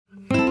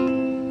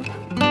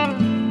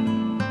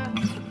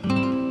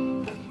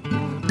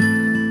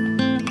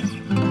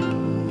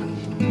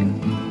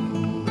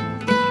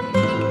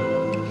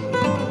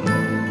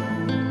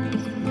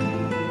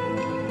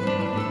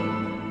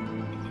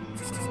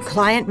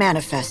Client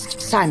Manifest,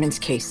 Simon's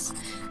case.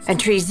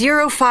 Entry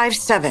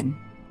 057,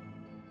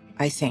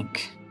 I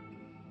think.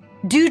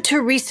 Due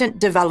to recent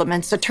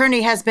developments,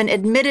 attorney has been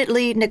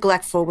admittedly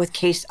neglectful with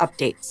case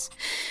updates.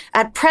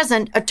 At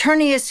present,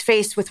 attorney is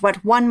faced with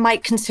what one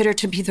might consider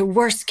to be the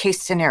worst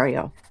case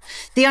scenario: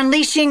 the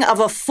unleashing of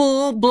a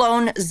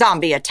full-blown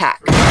zombie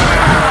attack.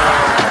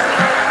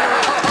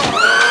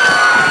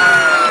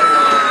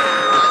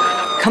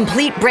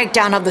 Complete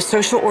breakdown of the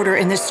social order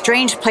in this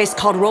strange place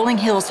called Rolling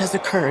Hills has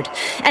occurred,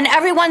 and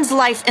everyone's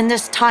life in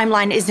this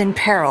timeline is in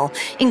peril,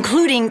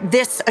 including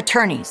this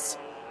attorney's.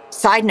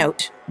 Side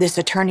note, this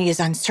attorney is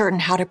uncertain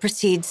how to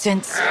proceed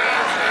since...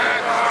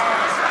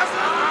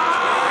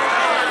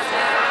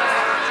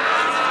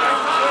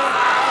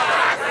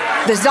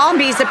 the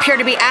zombies appear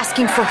to be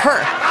asking for her.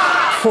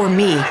 For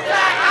me.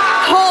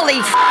 Holy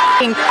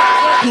f***ing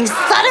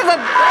son of a...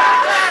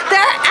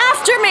 They're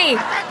after me!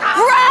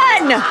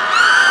 Run!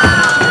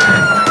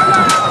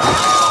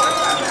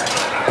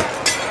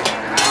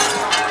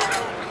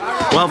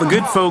 While the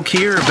good folk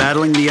here are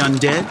battling the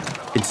undead,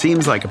 it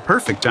seems like a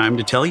perfect time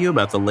to tell you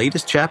about the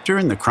latest chapter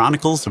in the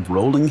Chronicles of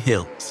Rolling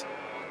Hills.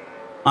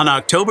 On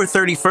October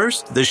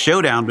 31st, the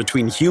showdown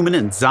between human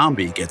and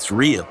zombie gets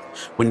real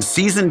when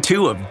Season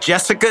 2 of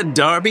Jessica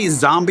Darby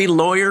Zombie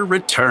Lawyer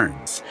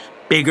returns.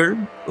 Bigger,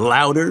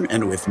 louder,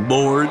 and with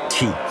more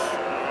teeth.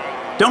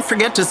 Don't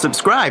forget to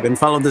subscribe and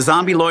follow the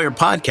Zombie Lawyer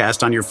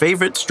podcast on your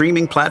favorite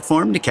streaming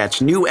platform to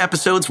catch new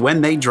episodes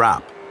when they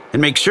drop.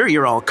 And make sure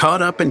you're all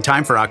caught up in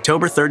time for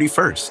October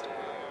 31st.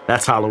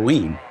 That's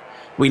Halloween.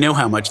 We know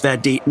how much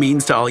that date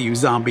means to all you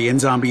zombie and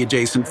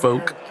zombie-adjacent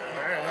folk.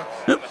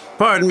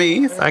 Pardon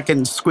me if I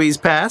can squeeze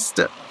past.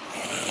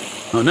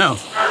 Oh no.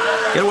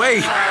 Get away.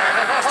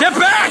 Step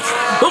back!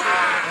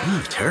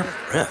 Oh, terrible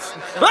breath.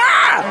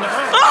 Ah!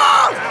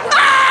 Oh!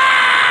 Ah!